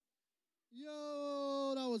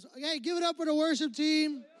was, hey, give it up for the worship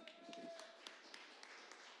team.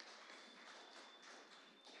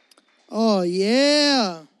 Oh,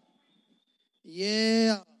 yeah.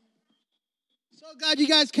 Yeah. So glad you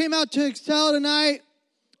guys came out to Excel tonight.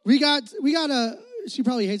 We got she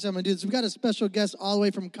probably hates I'm going to do this. We got a special guest all the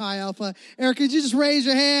way from Chi Alpha. Erica, could you just raise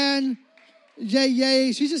your hand?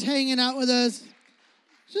 Yay. She's just hanging out with us.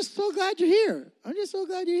 Just so glad you're here. I'm just so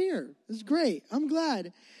glad you're here. It's great. I'm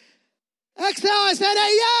glad. Excel, I said,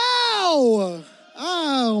 hey, yo!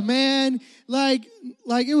 Oh, man. Like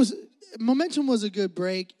it was, Momentum was a good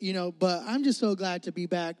break, but I'm just so glad to be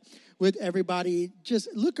back with everybody. Just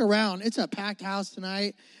look around. It's a packed house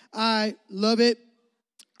tonight. I love it.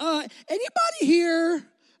 Anybody here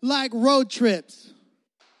like road trips?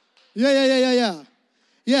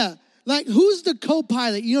 Yeah. Like, who's the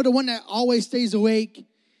co-pilot? The one that always stays awake?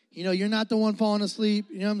 You're not the one falling asleep.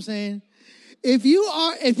 You know what I'm saying?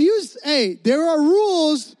 There are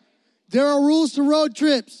rules. There are rules to road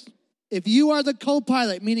trips. If you are the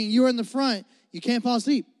co-pilot, meaning you're in the front, you can't fall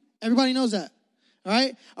asleep. Everybody knows that.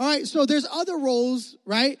 All right. So there's other roles,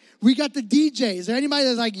 right? We got the DJ. Is there anybody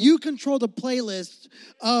that's like, you control the playlist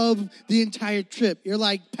of the entire trip? You're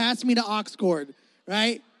like, pass me the aux cord,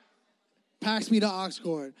 right? Pass me the aux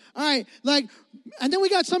cord. All right. And then we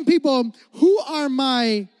got some people who are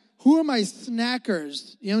my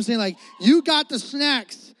snackers. You know what I'm saying? Like, you got the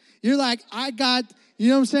snacks. You're like, I got, you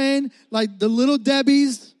know what I'm saying? Like the Little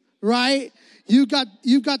Debbie's, right? You've got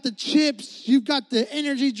the chips, you've got the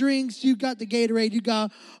energy drinks, you've got the Gatorade, you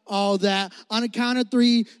got all that. On a count of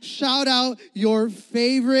 3, shout out your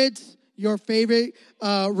favorite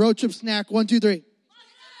road trip snack. 1, 2, 3.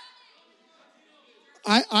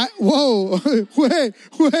 Whoa,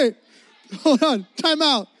 wait, hold on, time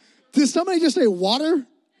out. Did somebody just say water?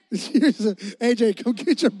 AJ, come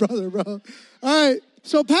get your brother, bro. All right,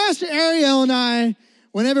 so Pastor Ariel and I,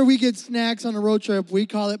 whenever we get snacks on a road trip, we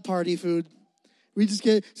call it party food. We just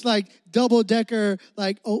it's like double-decker,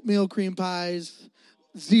 like oatmeal cream pies,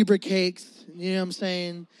 zebra cakes, you know what I'm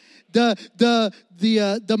saying? The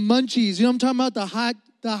munchies, you know what I'm talking about?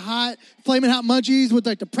 The hot, flaming hot munchies with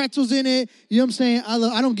like the pretzels in it. You know what I'm saying?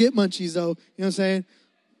 I don't get munchies though, you know what I'm saying?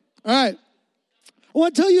 All right. I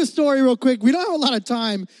want to tell you a story real quick. We don't have a lot of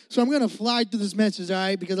time, so I'm going to fly through this message, all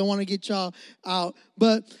right, because I want to get y'all out.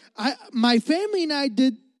 But my family and I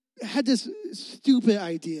had this stupid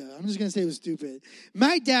idea. I'm just going to say it was stupid.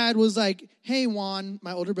 My dad was like, hey, Juan,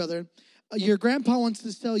 my older brother, your grandpa wants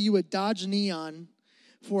to sell you a Dodge Neon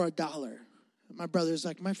for $1. My brother's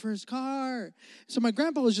like, my first car. So my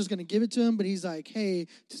grandpa was just going to give it to him, but he's like, hey,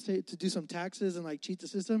 to do some taxes and like cheat the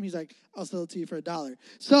system, he's like, I'll sell it to you for $1.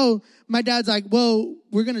 So my dad's like, well,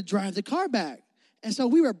 we're going to drive the car back. And so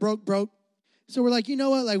we were broke. So we're like, you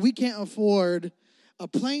know what? Like, we can't afford a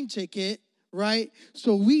plane ticket, right?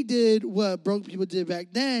 So we did what broke people did back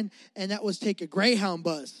then, and that was take a Greyhound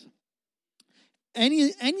bus.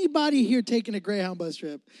 Anybody here taking a Greyhound bus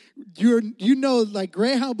trip? Like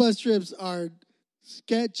Greyhound bus trips are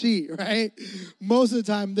sketchy, right? Most of the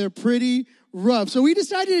time they're pretty rough. So we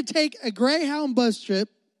decided to take a Greyhound bus trip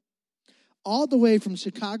all the way from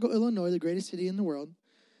Chicago, Illinois, the greatest city in the world,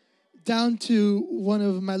 down to one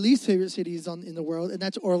of my least favorite cities in the world, and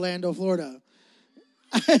that's Orlando, Florida.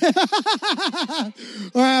 All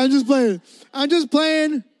right, I'm just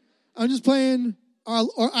playing.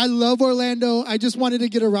 I love Orlando. I just wanted to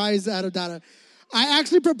get a rise out of that. I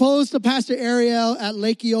actually proposed to Pastor Ariel at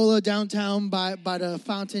Lake Eola downtown by the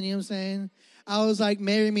fountain, you know what I'm saying? I was like,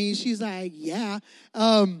 marry me. She's like, yeah.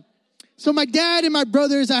 So my dad and my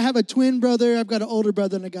brothers, I have a twin brother. I've got an older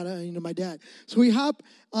brother, and I got my dad. So we hop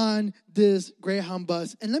on this Greyhound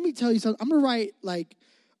bus. And let me tell you something. I'm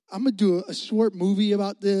going to do a short movie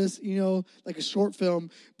about this, like a short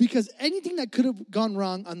film, because anything that could have gone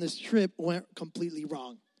wrong on this trip went completely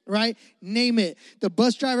wrong, right? Name it. The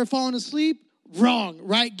bus driver falling asleep, wrong,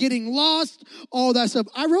 right? Getting lost, all that stuff.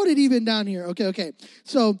 I wrote it even down here. Okay.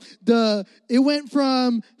 So it went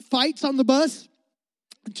from fights on the bus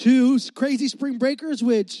to crazy spring breakers,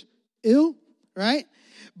 which, right?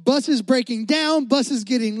 Buses breaking down, buses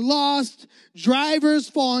getting lost, drivers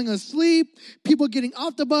falling asleep, people getting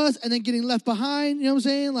off the bus and then getting left behind. You know what I'm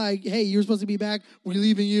saying? Like, hey, you're supposed to be back. We're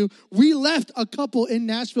leaving you. We left a couple in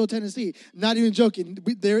Nashville, Tennessee. Not even joking.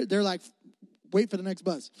 They're like, wait for the next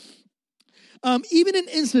bus. Even an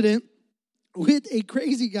incident with a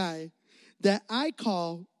crazy guy that I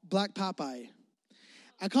call Black Popeye.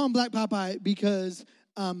 I call him Black Popeye because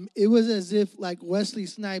it was as if like Wesley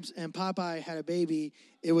Snipes and Popeye had a baby.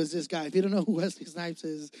 It was this guy. If you don't know who Wesley Snipes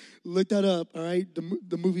is, look that up, all right?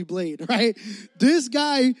 The movie Blade, right? This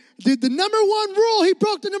guy did the number one rule. He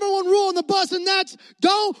broke the number one rule on the bus, and that's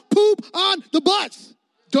don't poop on the bus.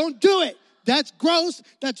 Don't do it. That's gross.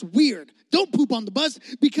 That's weird. Don't poop on the bus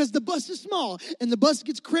because the bus is small and the bus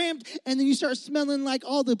gets cramped and then you start smelling like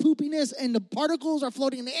all the poopiness and the particles are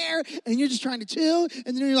floating in the air and you're just trying to chill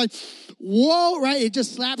and then you're like, whoa, right? It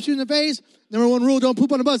just slaps you in the face. Number one rule, don't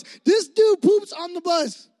poop on the bus. This dude poops on the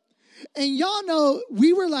bus. And y'all know,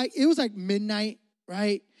 we were like, it was like midnight,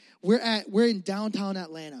 right? We're in downtown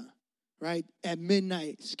Atlanta, right? At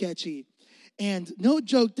midnight, sketchy. And no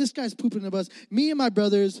joke, this guy's pooping in the bus. Me and my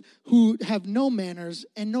brothers who have no manners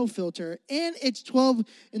and no filter. And it's 12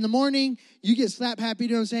 in the morning. You get slap happy,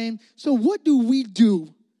 you know what I'm saying? So what do we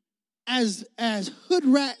do as hood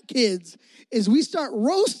rat kids is we start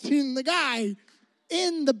roasting the guy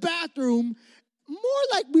in the bathroom, more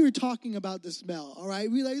like we were talking about the smell, all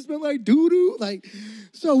right? We like, smell like doo-doo. Like,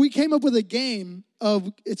 so we came up with a game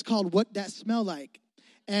it's called What That Smell Like.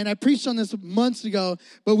 And I preached on this months ago,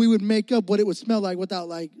 but we would make up what it would smell like without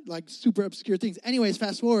like super obscure things. Anyways,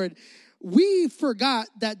 fast forward. We forgot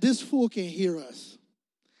that this fool can hear us.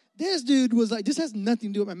 This dude was like, this has nothing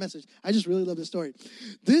to do with my message. I just really love this story.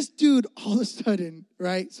 This dude, all of a sudden,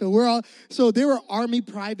 right? So there were Army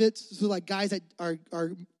privates, so like guys that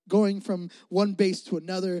are going from one base to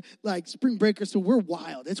another, like spring breakers. So we're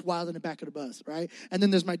wild. It's wild in the back of the bus, right? And then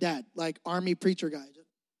there's my dad, like Army preacher guy.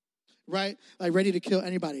 Right? Like ready to kill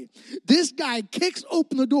anybody. This guy kicks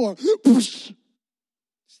open the door, whoosh,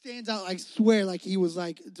 stands out, like swear like he was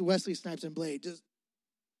like Wesley Snipes and Blade.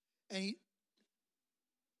 And he,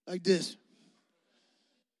 like this.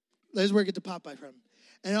 This is where I get the Popeye from.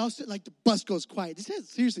 And also, like the bus goes quiet. This has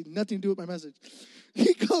seriously nothing to do with my message.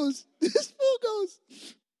 This fool goes,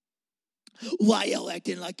 why y'all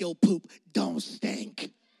acting like your poop don't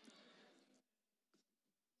stink?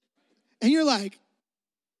 And you're like,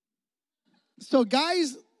 so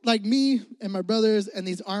guys like me and my brothers and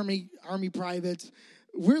these army privates,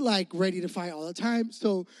 we're like ready to fight all the time.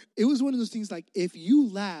 So it was one of those things like, if you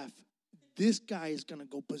laugh, this guy is going to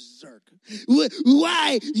go berserk.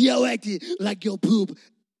 Why you acting like your poop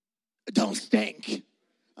don't stink?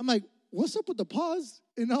 I'm like, what's up with the pause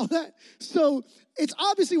and all that? So it's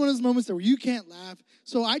obviously one of those moments where you can't laugh.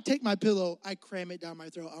 So I take my pillow, I cram it down my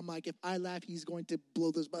throat. I'm like, if I laugh, he's going to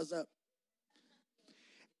blow this bus up.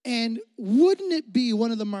 And wouldn't it be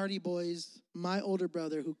one of the Marty boys, my older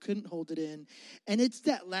brother, who couldn't hold it in? And it's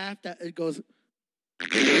that laugh that it goes,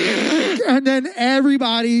 and then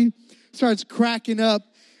everybody starts cracking up.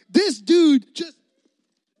 This dude just,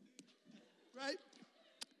 right?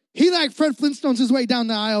 He like Fred Flintstones his way down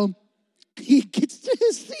the aisle. He gets to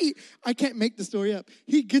his seat. I can't make the story up.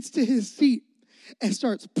 He gets to his seat and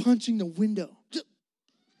starts punching the window. Just,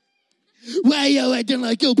 why you acting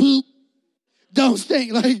like your poop don't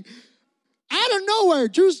stink? Like, out of nowhere,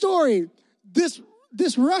 true story.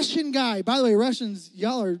 This Russian guy, by the way, Russians,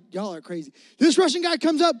 y'all are crazy. This Russian guy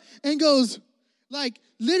comes up and goes, like,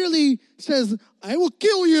 literally says, I will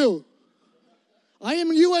kill you. I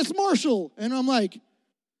am a U.S. Marshal. And I'm like,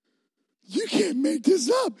 you can't make this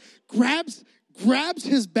up. Grabs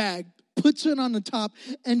his bag, puts it on the top,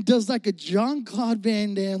 and does like a Jean-Claude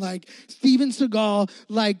Van Damme, like Steven Seagal,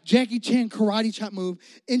 like Jackie Chan karate chop move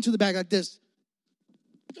into the bag like this.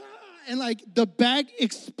 And like the bag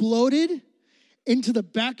exploded into the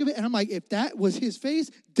back of it. And I'm like, if that was his face,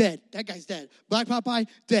 dead. That guy's dead. Black Popeye,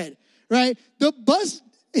 dead. Right? The bus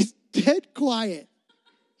is dead quiet.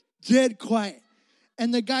 Dead quiet.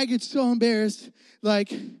 And the guy gets so embarrassed,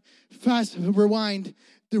 like, fast rewind.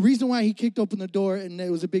 The reason why he kicked open the door and it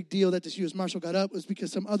was a big deal that this U.S. Marshal got up was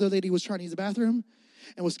because some other lady was trying to use the bathroom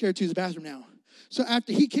and was scared to use the bathroom now. So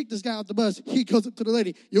after he kicked this guy out the bus, he goes up to the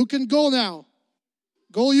lady, you can go now.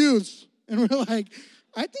 Go use. And we're like,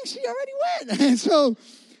 I think she already went. And so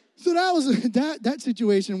that was that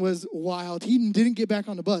situation was wild. He didn't get back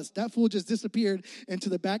on the bus. That fool just disappeared into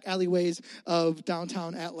the back alleyways of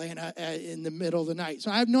downtown Atlanta in the middle of the night.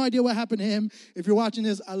 So I have no idea what happened to him. If you're watching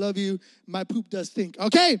this, I love you. My poop does stink.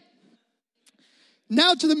 Okay.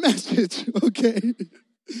 Now to the message. Okay.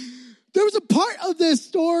 There was a part of this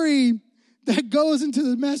story that goes into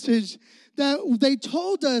the message that they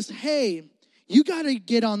told us, hey, you got to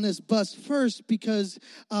get on this bus first because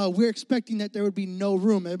we're expecting that there would be no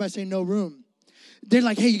room. Everybody say no room. They're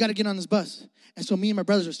like, hey, you got to get on this bus. And so me and my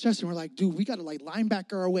brothers are stressing. We're like, dude, we got to like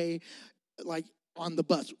linebacker our way like on the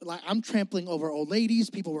bus. Like I'm trampling over old ladies,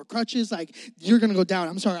 people with crutches. Like you're going to go down.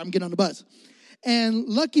 I'm sorry, I'm getting on the bus. And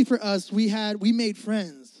lucky for us, we made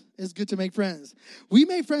friends. It's good to make friends. We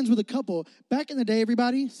made friends with a couple. Back in the day,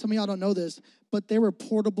 everybody, some of y'all don't know this, but they were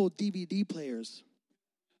portable DVD players.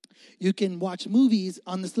 You can watch movies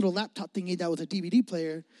on this little laptop thingy that was a DVD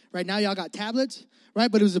player. Right now, y'all got tablets,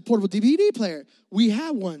 right? But it was a portable DVD player. We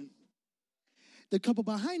had one. The couple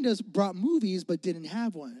behind us brought movies but didn't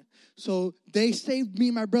have one. So they saved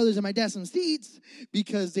me, my brothers, and my dad some seats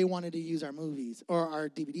because they wanted to use our movies or our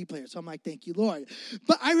DVD player. So I'm like, thank you, Lord.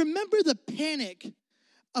 But I remember the panic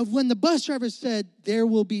of when the bus driver said, there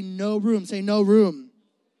will be no room. Say, no room.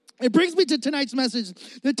 It brings me to tonight's message.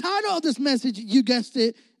 The title of this message, you guessed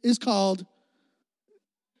it, is called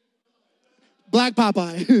Black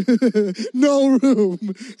Popeye. No room.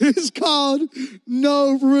 It's called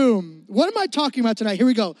No Room. What am I talking about tonight? Here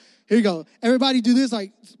we go. Everybody do this,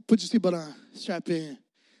 like, put your seatbelt on.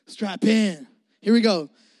 Strap in. Here we go.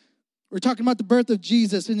 We're talking about the birth of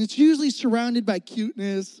Jesus, and it's usually surrounded by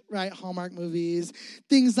cuteness, right? Hallmark movies,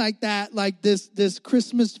 things like that, like this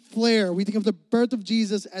Christmas flair. We think of the birth of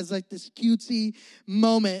Jesus as like this cutesy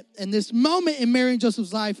moment, and this moment in Mary and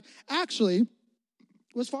Joseph's life actually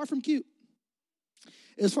was far from cute.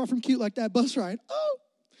 It was far from cute like that bus ride. Oh,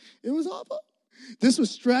 it was awful. This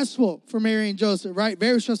was stressful for Mary and Joseph, right?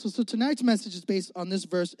 Very stressful. So tonight's message is based on this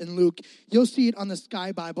verse in Luke. You'll see it on the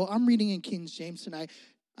Sky Bible. I'm reading in King James tonight.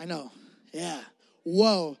 I know. Yeah.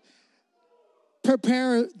 Whoa.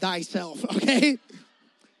 Prepare thyself, okay?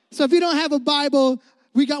 So if you don't have a Bible,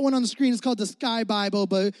 we got one on the screen. It's called the Sky Bible.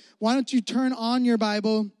 But why don't you turn on your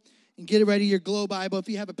Bible and get it ready, your Glow Bible. If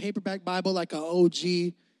you have a paperback Bible like an OG,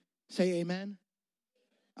 say amen.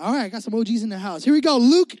 All right, I got some OGs in the house. Here we go.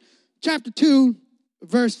 Luke chapter 2,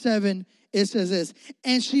 verse 7. It says this.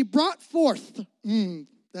 And she brought forth,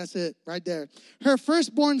 that's it right there, her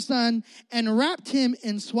firstborn son, and wrapped him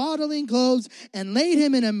in swaddling clothes and laid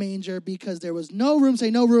him in a manger because there was no room, say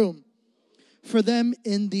no room, for them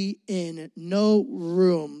in the inn. No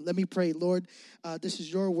room. Let me pray. Lord, this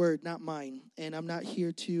is your word, not mine. And I'm not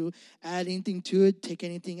here to add anything to it, take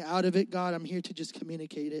anything out of it, God. I'm here to just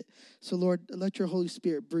communicate it. So, Lord, let your Holy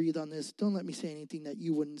Spirit breathe on this. Don't let me say anything that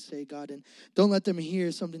you wouldn't say, God. And don't let them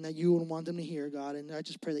hear something that you wouldn't want them to hear, God. And I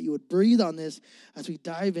just pray that you would breathe on this as we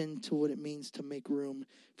dive into what it means to make room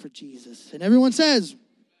for Jesus. And everyone says,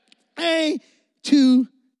 hey, to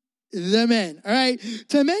the men. All right?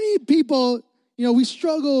 To many people, we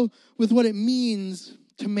struggle with what it means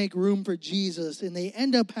to make room for Jesus, and they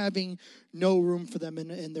end up having no room for them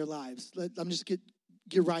in their lives. I'm just get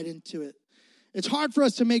right into it. It's hard for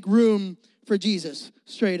us to make room for Jesus,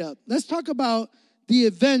 straight up. Let's talk about the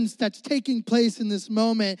events that's taking place in this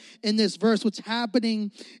moment, in this verse, what's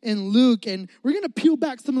happening in Luke, and we're going to peel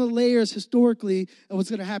back some of the layers historically of what's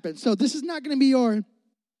going to happen. So this is not going to be your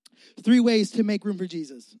 3 ways to make room for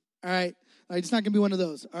Jesus, all right? It's not going to be one of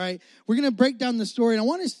those, all right? We're going to break down the story, and I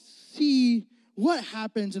want to see what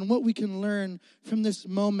happens and what we can learn from this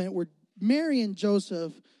moment where Mary and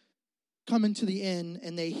Joseph come into the inn,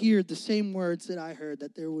 and they hear the same words that I heard,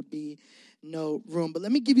 that there would be no room. But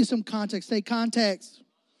let me give you some context. Say context.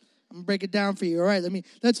 I'm going to break it down for you, all right?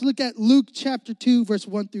 Let's look at Luke chapter 2, verse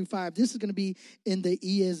 1 through 5. This is going to be in the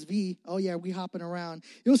ESV. Oh, yeah, we hopping around.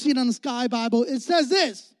 You'll see it on the Sky Bible. It says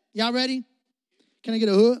this. Y'all ready? Can I get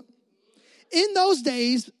a hood? In those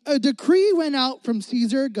days, a decree went out from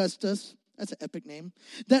Caesar Augustus, that's an epic name,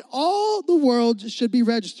 that all the world should be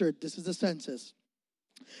registered. This is the census.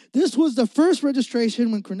 This was the first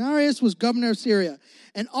registration when Quirinius was governor of Syria,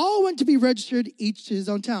 and all went to be registered, each to his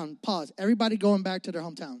own town. Pause. Everybody going back to their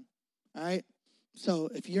hometown, all right? So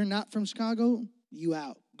if you're not from Chicago, you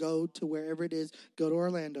out. Go to wherever it is. Go to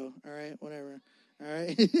Orlando, all right? Whatever. All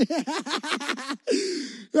right.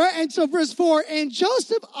 Right. And so verse 4, and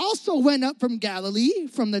Joseph also went up from Galilee,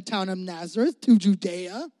 from the town of Nazareth to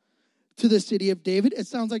Judea, to the city of David. It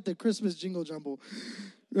sounds like the Christmas jingle jumble,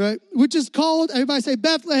 right? Which is called, everybody say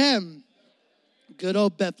Bethlehem. Good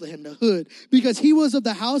old Bethlehem, the hood. Because he was of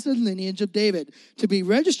the house and lineage of David, to be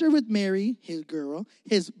registered with Mary, his girl,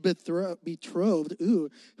 his betrothed, who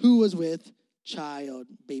was with child,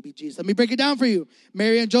 baby Jesus. Let me break it down for you.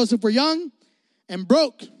 Mary and Joseph were young and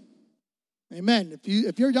broke. Amen.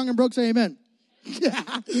 If you're young and broke, say amen.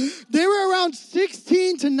 They were around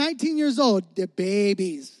 16 to 19 years old. They're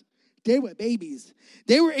babies. They were babies.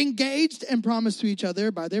 They were engaged and promised to each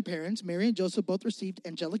other by their parents. Mary and Joseph both received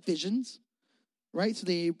angelic visions, right? So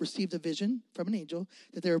they received a vision from an angel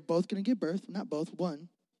that they were both going to give birth. Not both, one.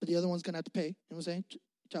 But the other one's going to have to pay. You know what I'm saying?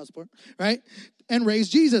 Child support, right? And raise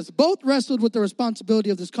Jesus. Both wrestled with the responsibility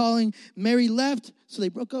of this calling. Mary left, so they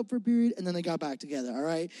broke up for a period, and then they got back together, all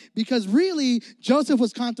right? Because really, Joseph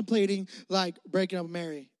was contemplating, like, breaking up with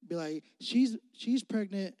Mary. Be like, she's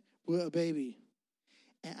pregnant with a baby.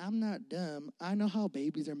 And I'm not dumb. I know how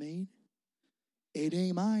babies are made. It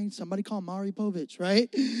ain't mine. Somebody call Mari Povich, right?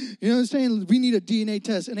 You know what I'm saying? We need a DNA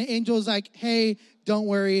test. And the angel's like, hey, don't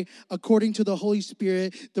worry. According to the Holy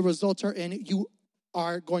Spirit, the results are in. You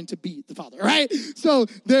are going to be the father, right? So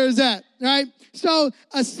there's that, right? So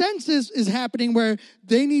a census is happening where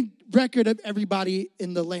they need record of everybody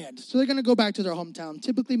in the land. So they're going to go back to their hometown.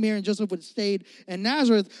 Typically, Mary and Joseph would have stayed in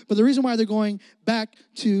Nazareth, but the reason why they're going back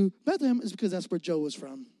to Bethlehem is because that's where Joe was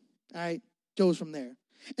from, all right? Joe was from there.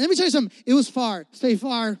 And let me tell you something. It was far. Stay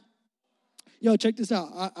far. Yo, check this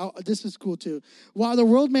out. This is cool too. While the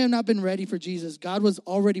world may have not been ready for Jesus, God was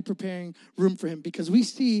already preparing room for him, because we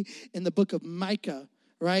see in the book of Micah,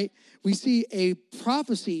 right? We see a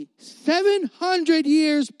prophecy 700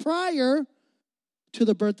 years prior to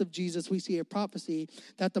the birth of Jesus. We see a prophecy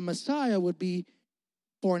that the Messiah would be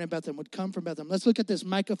born in Bethlehem, would come from Bethlehem. Let's look at this,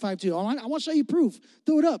 Micah 5:2. I want to show you proof.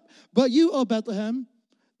 Throw it up. But you, O Bethlehem,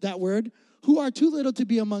 that word, who are too little to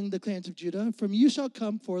be among the clans of Judah, from you shall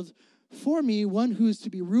come forth for me one who is to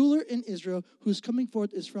be ruler in Israel, whose coming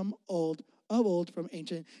forth is from of old, from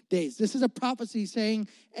ancient days. This is a prophecy saying,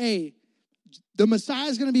 hey, the Messiah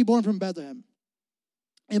is going to be born from Bethlehem.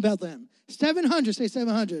 In Bethlehem. 700, say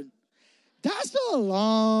 700. That's a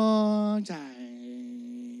long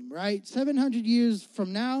time, right? 700 years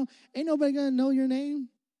from now, ain't nobody going to know your name.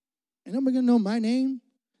 Ain't nobody going to know my name.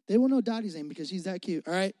 They won't know Dottie's name because she's that cute,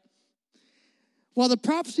 all right? While the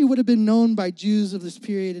prophecy would have been known by Jews of this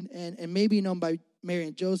period and maybe known by Mary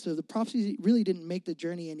and Joseph, the prophecy really didn't make the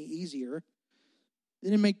journey any easier. It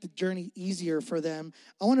didn't make the journey easier for them.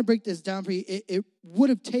 I want to break this down for you. It would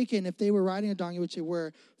have taken, if they were riding a donkey, which they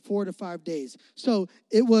were, 4 to 5 days. So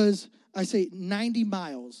it was, I say, 90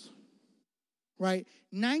 miles, right?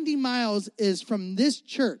 90 miles is from this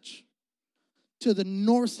church to the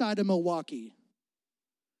north side of Milwaukee.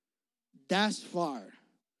 That's far.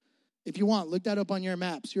 If you want, look that up on your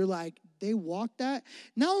maps. You're like, they walked that?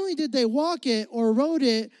 Not only did they walk it or rode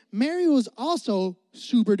it, Mary was also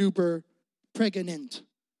super duper pregnant.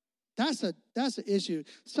 That's an issue.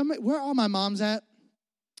 Where are all my moms at?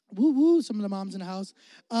 Woo woo, some of the moms in the house.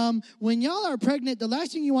 When y'all are pregnant, the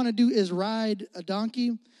last thing you want to do is ride a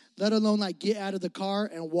donkey, let alone like get out of the car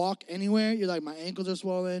and walk anywhere. You're like, my ankles are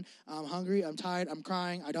swollen, I'm hungry, I'm tired, I'm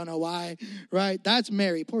crying, I don't know why, right? That's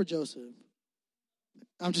Mary. Poor Joseph.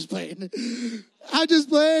 I'm just playing. I'm just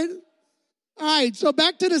playing. All right, so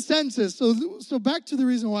back to the census. So back to the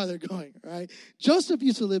reason why they're going, right? Joseph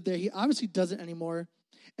used to live there. He obviously doesn't anymore.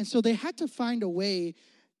 And so they had to find a way,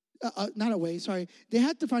 they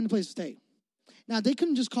had to find a place to stay. Now, they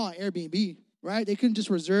couldn't just call an Airbnb, right? They couldn't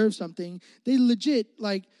just reserve something. They legit,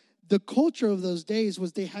 like, the culture of those days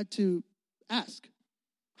was they had to ask.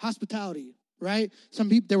 Hospitality. Right? Some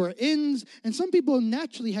people, there were inns, and some people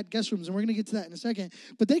naturally had guest rooms, and we're going to get to that in a second.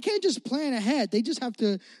 But they can't just plan ahead. They just have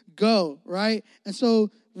to go, right? And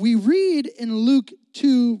so we read in Luke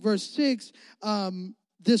 2, verse 6,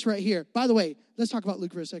 this right here. By the way, let's talk about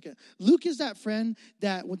Luke for a second. Luke is that friend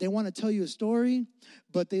that when they want to tell you a story,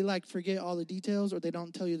 but they like forget all the details, or they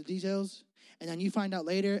don't tell you the details, and then you find out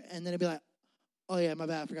later, and then it'll be like, oh yeah, my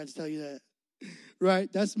bad, I forgot to tell you that.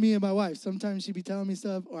 Right? That's me and my wife. Sometimes she be telling me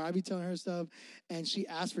stuff or I be telling her stuff and she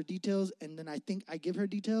asks for details and then I think I give her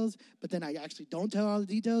details, but then I actually don't tell her all the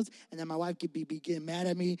details and then my wife could be getting mad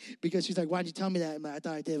at me because she's like, why'd you tell me that? I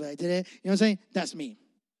thought I did, but I didn't. You know what I'm saying? That's me.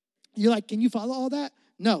 You're like, can you follow all that?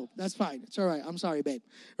 No, that's fine. It's all right. I'm sorry, babe.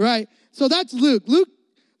 Right? So that's Luke.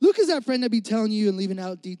 Luke is that friend that be telling you and leaving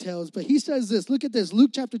out details, but he says this. Look at this.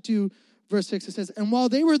 Luke chapter 2, verse 6. It says, and while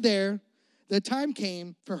they were there, the time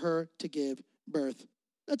came for her to give birth.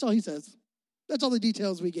 That's all he says. That's all the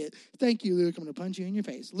details we get. Thank you, Luke. I'm going to punch you in your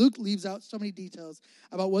face. Luke leaves out so many details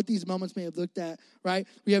about what these moments may have looked at, right?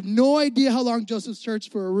 We have no idea how long Joseph searched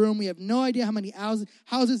for a room. We have no idea how many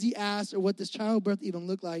houses he asked or what this childbirth even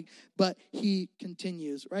looked like, but he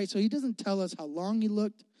continues, right? So he doesn't tell us how long he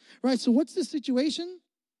looked, right? So what's the situation?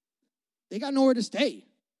 They got nowhere to stay.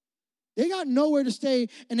 They got nowhere to stay.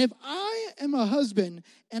 And if I am a husband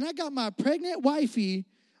and I got my pregnant wifey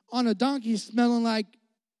on a donkey smelling like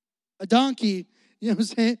a donkey, you know what I'm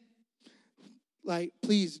saying? Like,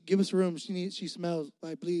 please give us room. She smells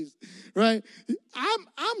like, please, right?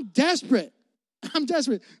 I'm desperate. I'm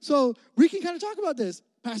desperate. So we can kind of talk about this.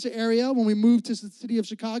 Pastor Ariel, when we moved to the city of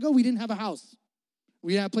Chicago, we didn't have a house.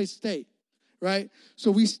 We didn't have a place to stay, right?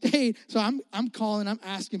 So we stayed. So I'm calling, I'm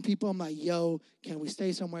asking people. I'm like, yo, can we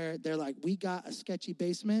stay somewhere? They're like, we got a sketchy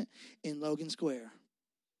basement in Logan Square.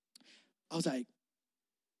 I was like,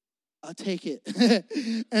 I'll take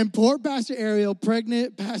it. And poor Pastor Ariel,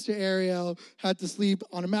 pregnant Pastor Ariel, had to sleep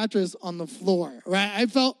on a mattress on the floor, right? I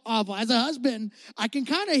felt awful. As a husband, I can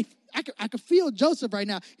feel Joseph right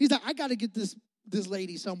now. He's like, I got to get this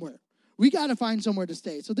lady somewhere. We got to find somewhere to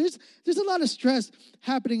stay. So there's a lot of stress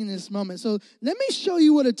happening in this moment. So let me show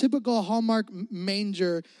you what a typical Hallmark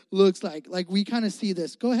manger looks like. Like we kind of see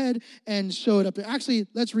this. Go ahead and show it up there. Actually,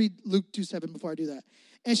 let's read Luke 2:7 before I do that.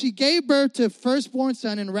 And she gave birth to a firstborn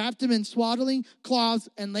son and wrapped him in swaddling cloths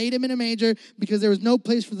and laid him in a manger because there was no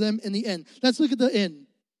place for them in the inn. Let's look at the inn.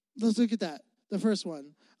 Let's look at that, the first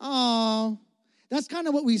one. Oh, that's kind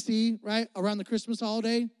of what we see, right, around the Christmas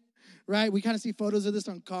holiday, right? We kind of see photos of this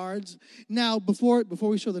on cards. Now, before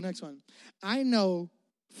we show the next one, I know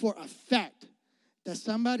for a fact that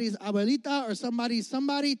somebody's abuelita or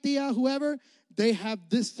somebody, tia, whoever, they have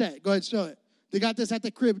this set. Go ahead, show it. They got this at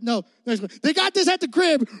the crib. No, they got this at the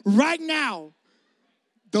crib right now.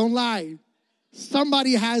 Don't lie.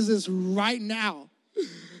 Somebody has this right now.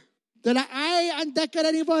 They're like, I'm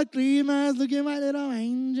decorating for Christmas. Look at my little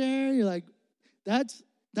manger. You're like, that's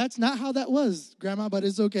not how that was, Grandma, but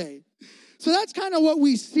it's okay. So that's kind of what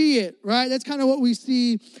we see it, right? That's kind of what we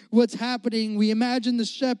see what's happening. We imagine the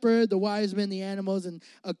shepherd, the wise men, the animals, and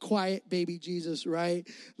a quiet baby Jesus, right?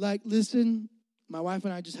 Like, listen, my wife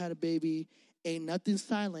and I just had a baby. Ain't nothing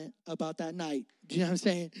silent about that night. Do you know what I'm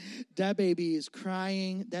saying? That baby is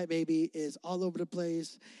crying. That baby is all over the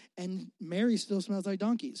place. And Mary still smells like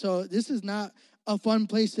donkey. So this is not a fun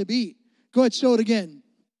place to be. Go ahead, show it again.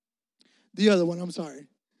 The other one, I'm sorry.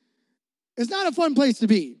 It's not a fun place to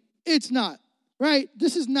be. It's not, right?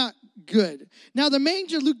 This is not good. Now, the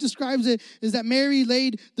manger, Luke describes it, is that Mary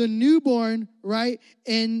laid the newborn, right,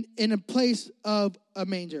 in a place of a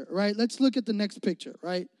manger, right? Let's look at the next picture,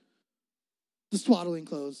 right? The swaddling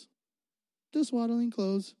clothes. The swaddling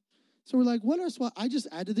clothes. So we're like, what are I just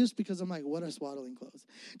added this because I'm like, what are swaddling clothes?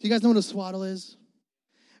 Do you guys know what a swaddle is?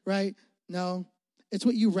 Right? No. It's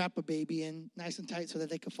what you wrap a baby in nice and tight so that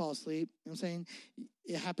they can fall asleep. You know what I'm saying?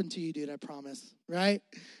 It happened to you, dude, I promise. Right?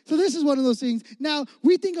 So this is one of those things. Now,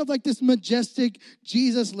 we think of like this majestic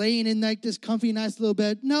Jesus laying in like this comfy, nice little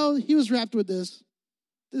bed. No, he was wrapped with this.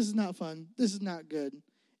 This is not fun. This is not good.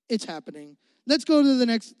 It's happening. Let's go to the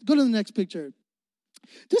next picture.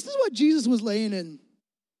 This is what Jesus was laying in.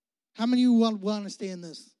 How many of you want to stay in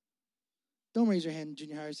this? Don't raise your hand,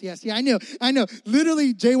 junior hires. Yes, yeah, I know.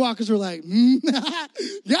 Literally, jaywalkers were like,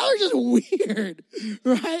 y'all are just weird,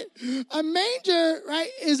 right? A manger, right,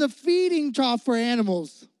 is a feeding trough for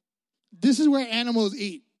animals. This is where animals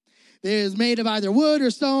eat. It is made of either wood or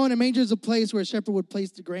stone. A manger is a place where a shepherd would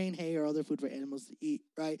place the grain, hay, or other food for animals to eat,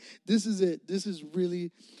 right? This is it. This is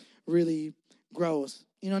really, really gross.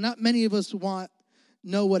 You know, not many of us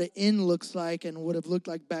know what an inn looks like and would have looked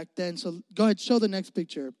like back then. So go ahead, show the next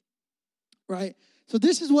picture, right? So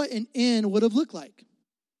this is what an inn would have looked like.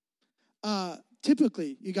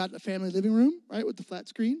 Typically, you got a family living room, right, with the flat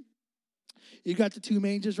screen. You got the two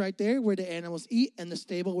mangers right there where the animals eat and the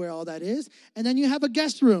stable where all that is. And then you have a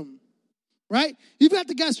guest room, right? You've got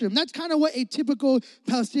the guest room. That's kind of what a typical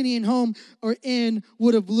Palestinian home or inn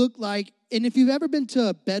would have looked like. And if you've ever been to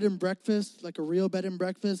a bed and breakfast, like a real bed and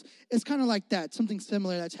breakfast, it's kind of like that, something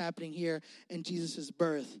similar that's happening here in Jesus'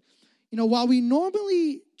 birth. You know, while we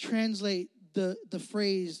normally translate the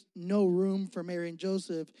phrase no room for Mary and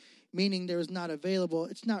Joseph, meaning there is not available,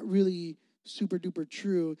 it's not really super duper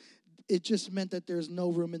true. It just meant that there's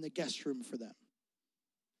no room in the guest room for them.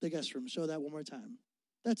 The guest room. Show that one more time.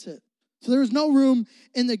 That's it. So there was no room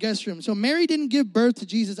in the guest room. So Mary didn't give birth to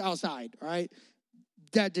Jesus outside, all right?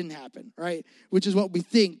 That didn't happen, right? Which is what we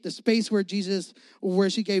think. The space where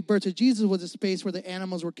she gave birth to Jesus was a space where the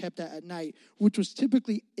animals were kept at night, which was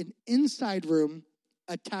typically an inside room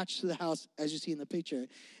attached to the house, as you see in the picture.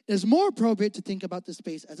 It is more appropriate to think about the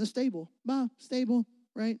space as a stable. Stable,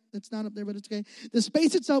 right? That's not up there, but it's okay. The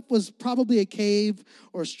space itself was probably a cave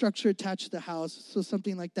or structure attached to the house, so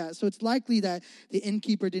something like that. So it's likely that the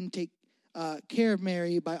innkeeper didn't take care of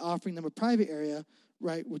Mary by offering them a private area,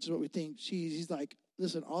 right? Which is what we think. He's like,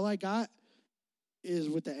 listen, all I got is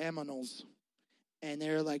with the aminals. And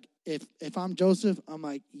they're like, if I'm Joseph, I'm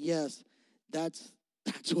like, yes, that's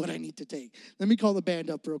what I need to take. Let me call the band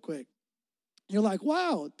up real quick. You're like,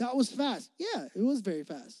 wow, that was fast. Yeah, it was very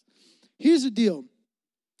fast. Here's the deal.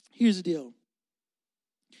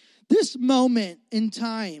 This moment in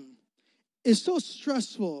time is so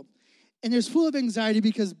stressful and it's full of anxiety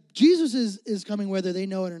because Jesus is coming whether they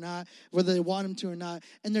know it or not, whether they want him to or not,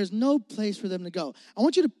 and there's no place for them to go. I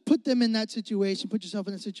want you to put them in that situation, put yourself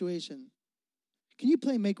in that situation. Can you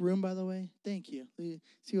play Make Room, by the way? Thank you.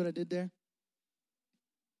 See what I did there?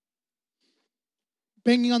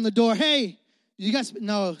 banging on the door. Hey, you guys,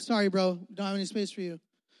 no, sorry, bro. Don't have any space for you.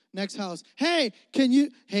 Next house. Hey,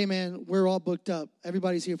 hey, man, we're all booked up.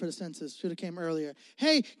 Everybody's here for the census. Should have came earlier.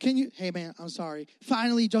 Hey, hey, man, I'm sorry.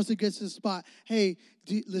 Finally, Joseph gets to the spot. Hey,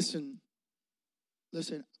 listen,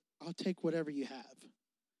 I'll take whatever you have.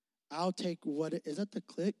 I'll take is that the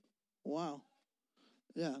click? Wow.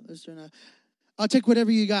 Yeah, let's turn that. I'll take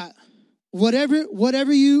whatever you got.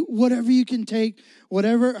 Whatever you can take,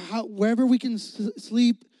 wherever we can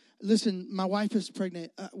sleep. Listen, my wife is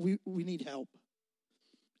pregnant. We need help.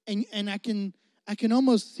 And I can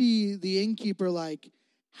almost see the innkeeper like,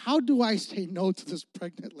 how do I say no to this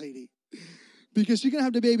pregnant lady? Because she's gonna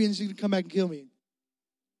have the baby and she's gonna come back and kill me.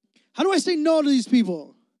 How do I say no to these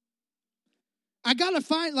people? I gotta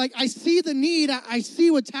find, I see the need. I see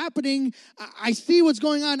what's happening. I see what's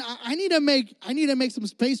going on. I need to make some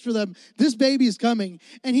space for them. This baby is coming.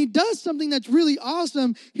 And he does something that's really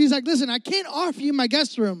awesome. He's like, listen, I can't offer you my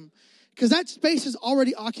guest room because that space is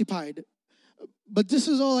already occupied. But this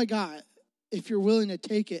is all I got if you're willing to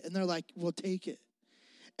take it. And they're like, we'll take it.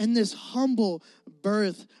 And this humble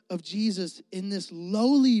birth of Jesus in this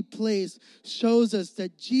lowly place shows us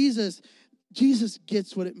that Jesus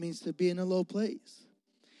gets what it means to be in a low place.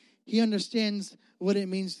 He understands what it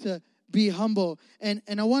means to be humble. And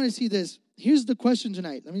I want to see this. Here's the question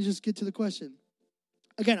tonight. Let me just get to the question.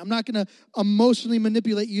 Again, I'm not going to emotionally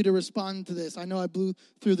manipulate you to respond to this. I know I blew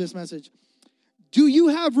through this message. Do you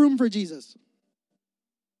have room for Jesus?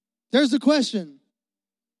 There's the question,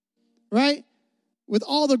 right? With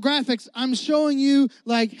all the graphics, I'm showing you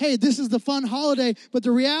hey, this is the fun holiday. But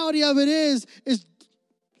the reality of it is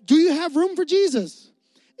do you have room for Jesus?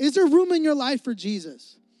 Is there room in your life for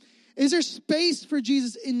Jesus? Is there space for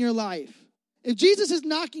Jesus in your life? If Jesus is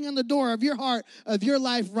knocking on the door of your heart, of your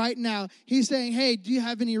life right now, he's saying, hey, do you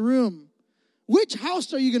have any room? Which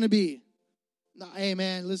house are you going to be? Hey,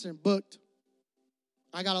 man, listen, booked.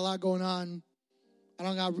 I got a lot going on. I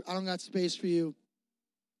don't got space for you.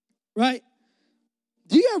 Right?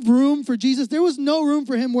 Do you have room for Jesus? There was no room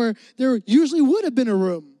for him where there usually would have been a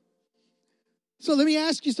room. So let me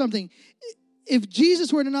ask you something. If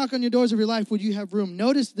Jesus were to knock on your doors of your life, would you have room?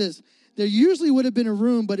 Notice this. There usually would have been a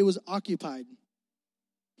room, but it was occupied.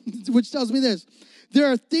 Which tells me this.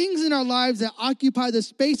 There are things in our lives that occupy the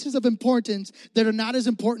spaces of importance that are not as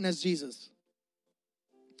important as Jesus.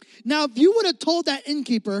 Now, if you would have told that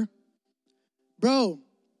innkeeper, bro,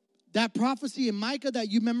 that prophecy in Micah that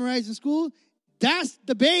you memorized in school, that's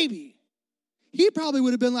the baby. He probably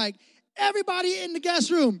would have been like, everybody in the guest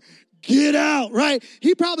room, get out, right?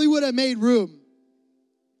 He probably would have made room.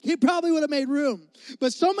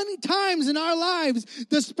 But so many times in our lives,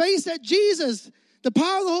 the space that Jesus, the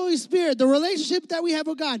power of the Holy Spirit, the relationship that we have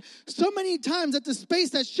with God, so many times that the space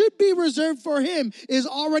that should be reserved for him is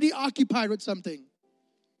already occupied with something.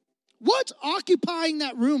 What's occupying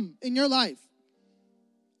that room in your life?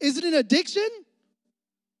 Is it an addiction?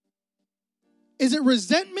 Is it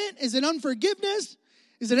resentment? Is it unforgiveness?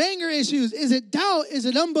 Is it anger issues? Is it doubt? Is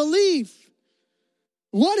it unbelief?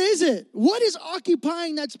 What is it? What is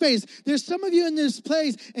occupying that space? There's some of you in this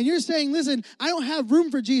place and you're saying, listen, I don't have room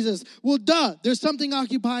for Jesus. Well, there's something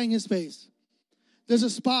occupying his space. There's a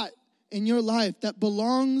spot in your life that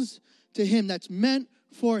belongs to him, that's meant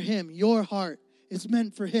for him. Your heart is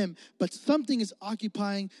meant for him, but something is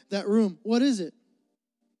occupying that room. What is it?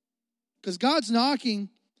 Because God's knocking.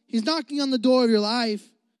 He's knocking on the door of your life.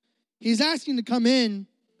 He's asking to come in,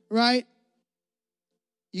 right?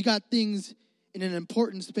 You got things in an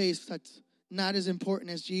important space that's not as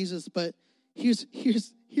important as Jesus, but here's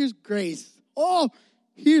grace. Oh,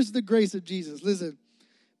 here's the grace of Jesus. Listen,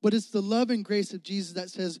 but it's the love and grace of Jesus that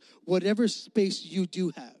says, whatever space you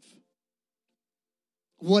do have,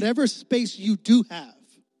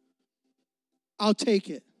 I'll take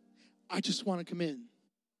it. I just want to come in.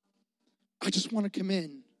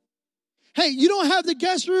 Hey, you don't have the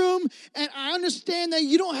guest room, and I understand that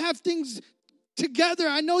you don't have things together.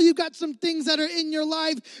 I know you've got some things that are in your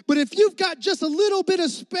life, but if you've got just a little bit of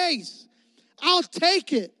space, I'll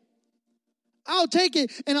take it.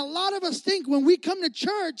 And a lot of us think when we come to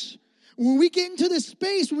church, when we get into this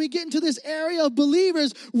space, when we get into this area of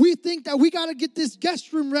believers, we think that we got to get this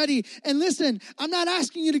guest room ready. And listen, I'm not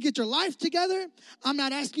asking you to get your life together. I'm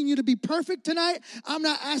not asking you to be perfect tonight. I'm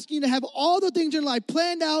not asking you to have all the things in your life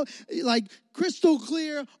planned out, like crystal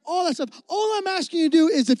clear, all that stuff. All I'm asking you to do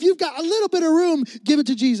is if you've got a little bit of room, give it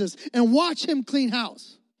to Jesus and watch him clean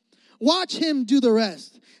house. Watch him do the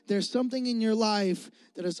rest. There's something in your life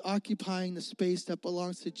that is occupying the space that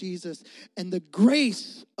belongs to Jesus. And the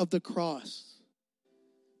grace of the cross,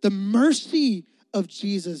 the mercy of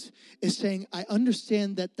Jesus is saying, I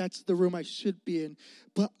understand that that's the room I should be in,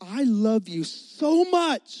 but I love you so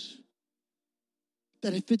much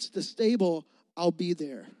that if it's the stable, I'll be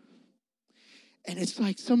there. And it's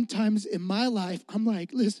like sometimes in my life, I'm like,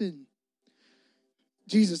 listen,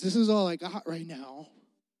 Jesus, this is all I got right now.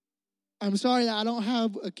 I'm sorry that I don't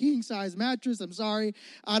have a king-size mattress. I'm sorry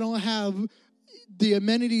I don't have the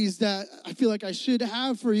amenities that I feel like I should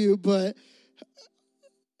have for you, but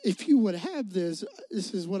if you would have this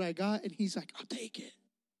is what I got. And he's like, I'll take it.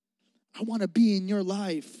 I want to be in your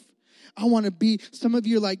life. I want to be, some of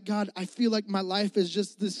you are like, God, I feel like my life is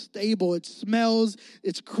just this stable. It smells,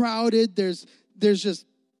 it's crowded, there's just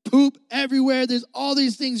poop everywhere. There's all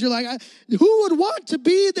these things. You're like, who would want to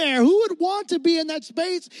be there? Who would want to be in that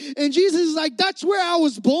space? And Jesus is like, that's where I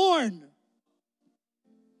was born.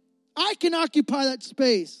 I can occupy that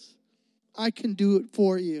space. I can do it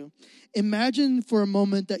for you. Imagine for a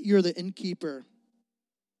moment that you're the innkeeper.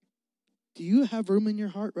 Do you have room in your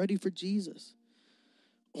heart ready for Jesus?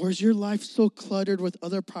 Or is your life so cluttered with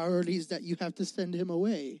other priorities that you have to send him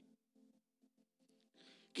away?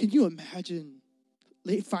 Can you imagine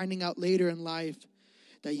finding out later in life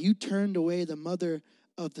that you turned away the mother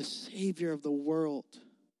of the Savior of the world?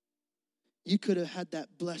 You could have had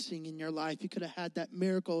that blessing in your life. You could have had that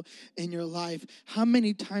miracle in your life. How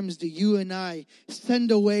many times do you and I send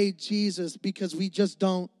away Jesus because we just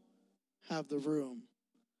don't have the room?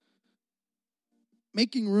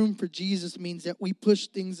 Making room for Jesus means that we push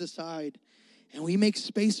things aside and we make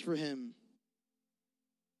space for him.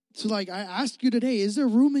 So like I ask you today, is there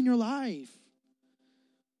room in your life?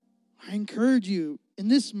 I encourage you in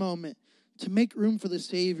this moment to make room for the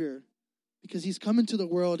Savior, because he's come into the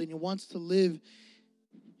world and he wants to live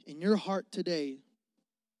in your heart today.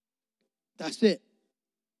 That's it.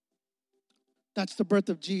 That's the birth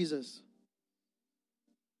of Jesus.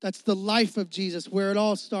 That's the life of Jesus, where it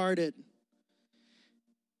all started.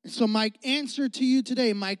 And so my answer to you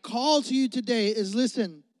today, my call to you today is,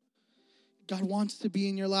 listen, God wants to be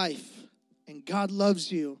in your life, and God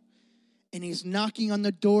loves you, and he's knocking on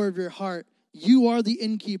the door of your heart. You are the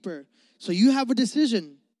innkeeper. So you have a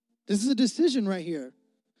decision. This is a decision right here.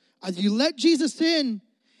 Either you let Jesus in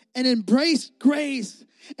and embrace grace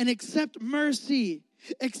and accept mercy,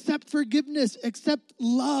 accept forgiveness, accept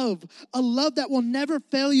love, a love that will never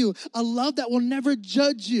fail you, a love that will never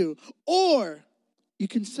judge you, or you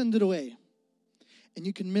can send it away and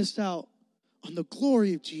you can miss out on the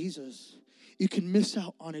glory of Jesus. You can miss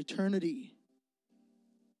out on eternity.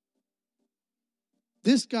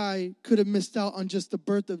 This guy could have missed out on just the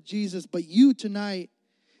birth of Jesus, but you tonight,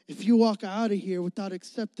 if you walk out of here without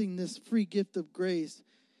accepting this free gift of grace,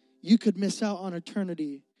 you could miss out on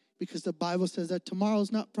eternity, because the Bible says that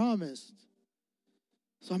tomorrow's not promised.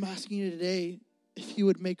 So I'm asking you today if you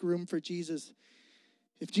would make room for Jesus.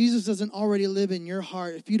 If Jesus doesn't already live in your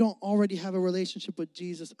heart, if you don't already have a relationship with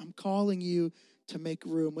Jesus, I'm calling you to make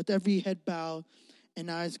room. With every head bowed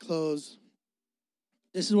and eyes closed,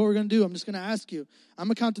 this is what we're going to do. I'm just going to ask you. I'm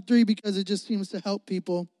going to count to 3 because it just seems to help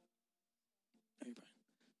people.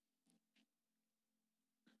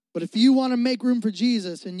 But if you want to make room for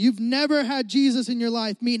Jesus and you've never had Jesus in your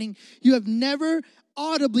life, meaning you have never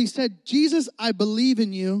audibly said, Jesus, I believe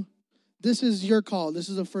in you, this is your call. This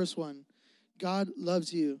is the first one. God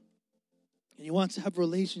loves you and he wants to have a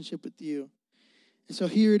relationship with you. And so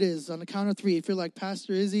here it is on the count of 3. If you're like,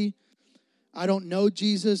 Pastor Izzy, I don't know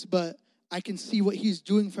Jesus, but I can see what he's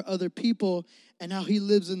doing for other people and how he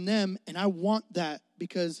lives in them. And I want that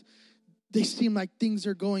because they seem like things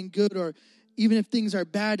are going good, or even if things are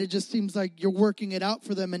bad, it just seems like you're working it out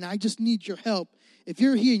for them, and I just need your help. If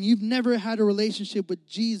you're here and you've never had a relationship with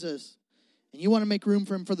Jesus and you want to make room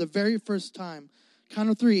for him for the very first time, count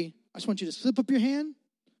of 3, I just want you to slip up your hand.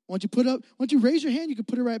 Once you raise your hand, you can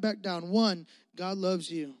put it right back down. 1, God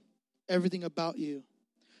loves you, everything about you.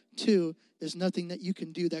 2, there's nothing that you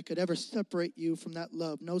can do that could ever separate you from that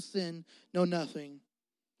love. No sin, no nothing.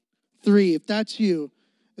 3, if that's you,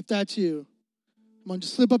 come on,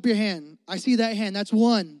 just slip up your hand. I see that hand. That's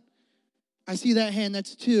 1. I see that hand.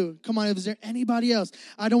 That's 2. Come on, is there anybody else?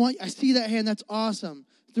 I see that hand. That's awesome.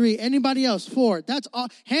 3, anybody else? 4, that's all.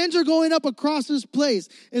 Hands are going up across this place.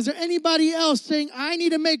 Is there anybody else saying, I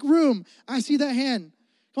need to make room? I see that hand.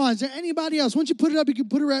 Come on, is there anybody else? Once you put it up, you can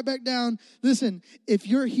put it right back down. Listen, if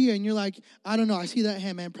you're here and you're like, I don't know, I see that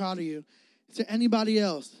hand, man, proud of you. Is there anybody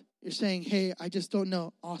else? You're saying, hey, I just don't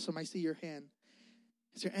know. Awesome, I see your hand.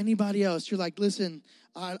 Is there anybody else? You're like, listen,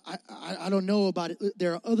 I don't know about it.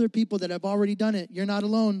 There are other people that have already done it. You're not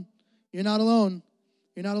alone. You're not alone.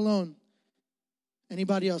 You're not alone.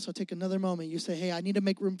 Anybody else? I'll take another moment. You say, hey, I need to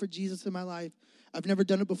make room for Jesus in my life. I've never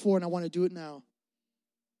done it before, and I want to do it now.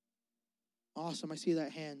 Awesome. I see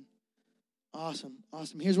that hand. Awesome.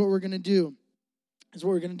 Here's what we're going to do.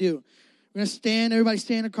 We're going to stand. Everybody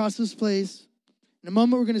stand across this place. In a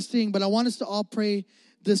moment, we're going to sing, but I want us to all pray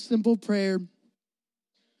this simple prayer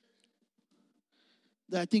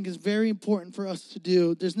that I think is very important for us to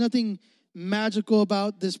do. There's nothing magical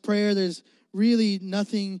about this prayer. There's really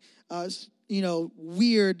nothing,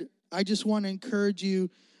 weird. I just want to encourage you.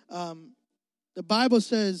 The Bible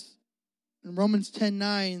says in Romans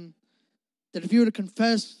 10:9 that if you were to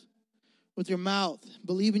confess with your mouth,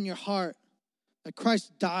 believe in your heart that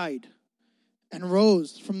Christ died and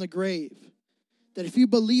rose from the grave, that if you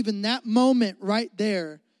believe in that moment right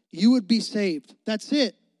there, you would be saved. That's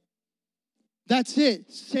it.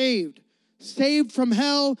 Saved. Saved from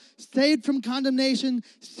hell, saved from condemnation,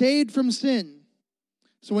 saved from sin.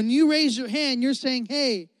 So when you raise your hand, you're saying,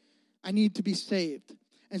 hey, I need to be saved.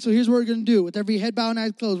 And so here's what we're going to do. With every head bowed and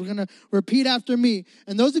eyes closed, we're going to repeat after me.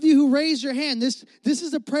 And those of you who raise your hand, this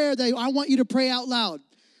is a prayer that I want you to pray out loud.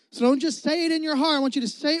 So don't just say it in your heart. I want you to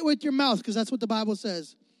say it with your mouth because that's what the Bible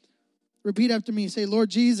says. Repeat after me. Say, Lord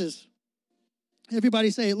Jesus. Everybody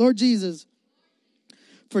say it. Lord Jesus,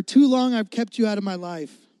 for too long I've kept you out of my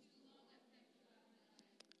life.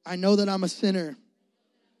 I know that I'm a sinner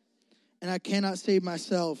and I cannot save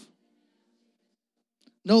myself.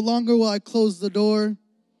 No longer will I close the door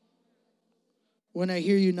when I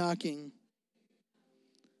hear you knocking.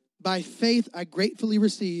 By faith, I gratefully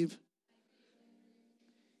receive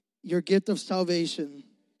your gift of salvation.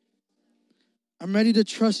 I'm ready to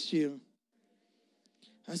trust you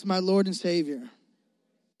as my Lord and Savior.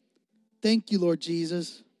 Thank you, Lord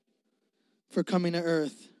Jesus, for coming to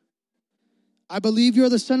earth. I believe you're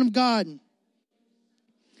the Son of God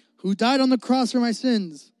who died on the cross for my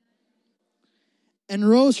sins and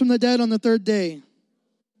rose from the dead on the third day.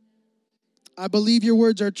 I believe your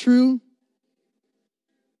words are true.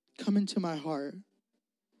 Come into my heart,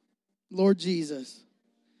 Lord Jesus,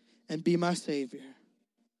 and be my Savior.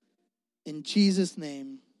 In Jesus'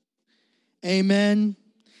 name, amen,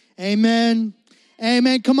 amen,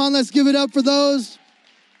 amen. Come on, let's give it up for those.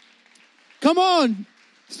 Come on.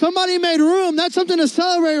 Somebody made room. That's something to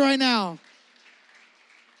celebrate right now.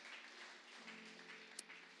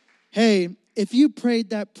 Hey, if you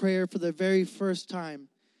prayed that prayer for the very first time,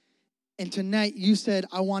 and tonight you said,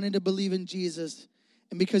 I wanted to believe in Jesus,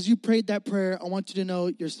 and because you prayed that prayer, I want you to know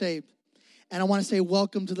you're saved. And I want to say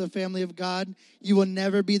welcome to the family of God. You will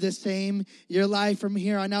never be the same. Your life from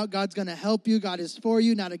here on out, God's going to help you. God is for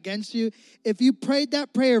you, not against you. If you prayed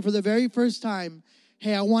that prayer for the very first time,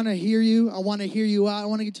 hey, I want to hear you. I want to hear you out. I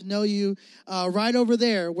want to get to know you right over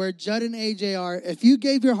there where Judd and AJ are. If you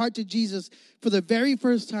gave your heart to Jesus for the very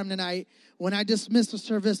first time tonight, when I dismiss the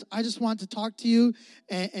service, I just want to talk to you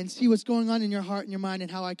and see what's going on in your heart and your mind and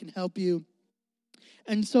how I can help you.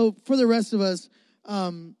 And so for the rest of us,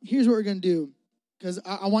 here's what we're going to do, because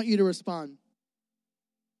I want you to respond.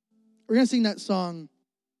 We're going to sing that song,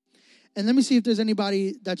 and let me see if there's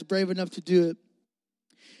anybody that's brave enough to do it.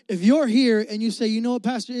 If you're here and you say, you know what,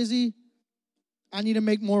 Pastor Izzy, I need to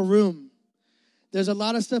make more room. There's a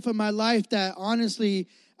lot of stuff in my life that, honestly,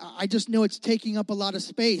 I just know it's taking up a lot of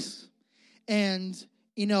space. And,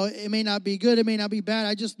 it may not be good, it may not be bad.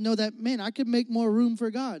 I just know that, man, I could make more room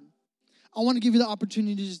for God. I want to give you the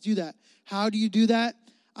opportunity to just do that. How do you do that?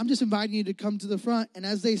 I'm just inviting you to come to the front, and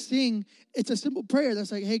as they sing, it's a simple prayer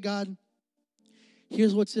that's like, hey, God,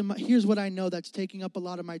 here's what I know that's taking up a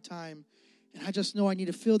lot of my time, and I just know I need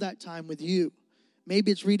to fill that time with you.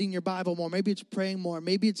 Maybe it's reading your Bible more. Maybe it's praying more.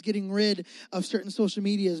 Maybe it's getting rid of certain social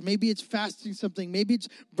medias. Maybe it's fasting something. Maybe it's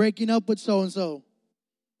breaking up with so-and-so.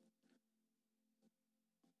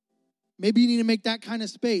 Maybe you need to make that kind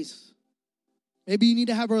of space. Maybe you need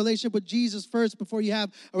to have a relationship with Jesus first before you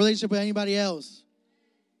have a relationship with anybody else.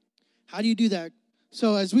 How do you do that?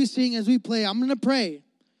 So as we sing, as we play, I'm going to pray.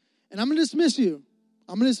 And I'm going to dismiss you.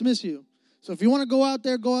 So if you want to go out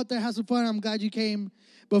there, have some fun. I'm glad you came.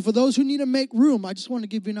 But for those who need to make room, I just want to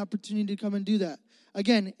give you an opportunity to come and do that.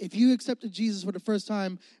 Again, if you accepted Jesus for the first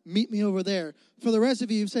time, meet me over there. For the rest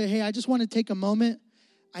of you, say, hey, I just want to take a moment.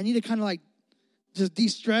 I need to kind of just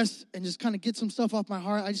de-stress and just kind of get some stuff off my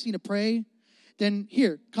heart. I just need to pray. Then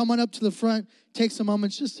here, come on up to the front, take some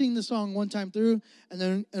moments, just sing the song one time through,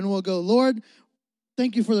 and we'll go, Lord,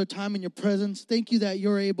 thank you for the time in your presence. Thank you that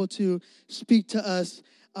you're able to speak to us.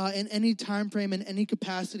 in any time frame, in any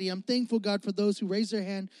capacity. I'm thankful, God, for those who raise their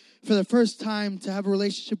hand for the first time to have a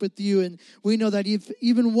relationship with you. And we know that if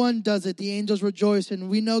even one does it, the angels rejoice. And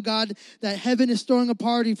we know, God, that heaven is throwing a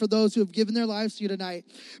party for those who have given their lives to you tonight.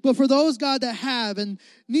 But for those, God, that have and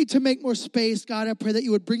need to make more space, God, I pray that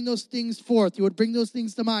you would bring those things forth. You would bring those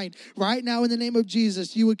things to mind right now in the name of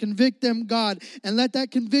Jesus. You would convict them, God, and let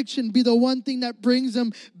that conviction be the one thing that brings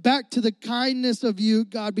them back to the kindness of you,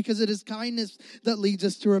 God, because it is kindness that leads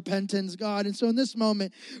us to repentance, God. And so in this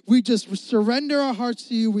moment, we just surrender our hearts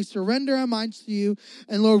to you. We surrender our minds to you.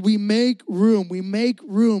 And Lord, we make room. We make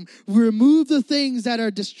room. We remove the things that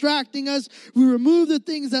are distracting us. We remove the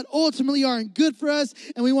things that ultimately aren't good for us.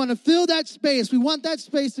 And we want to fill that space. We want that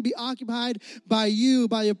space to be occupied by you,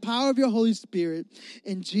 by the power of your Holy Spirit.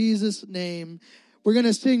 In Jesus' name, we're going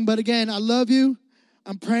to sing. But again, I love you.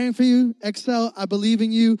 I'm praying for you. Excel, I believe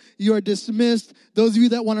in you. You are dismissed. Those of you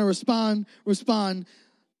that want to respond.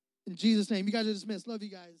 In Jesus' name, you guys are dismissed. Love you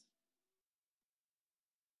guys.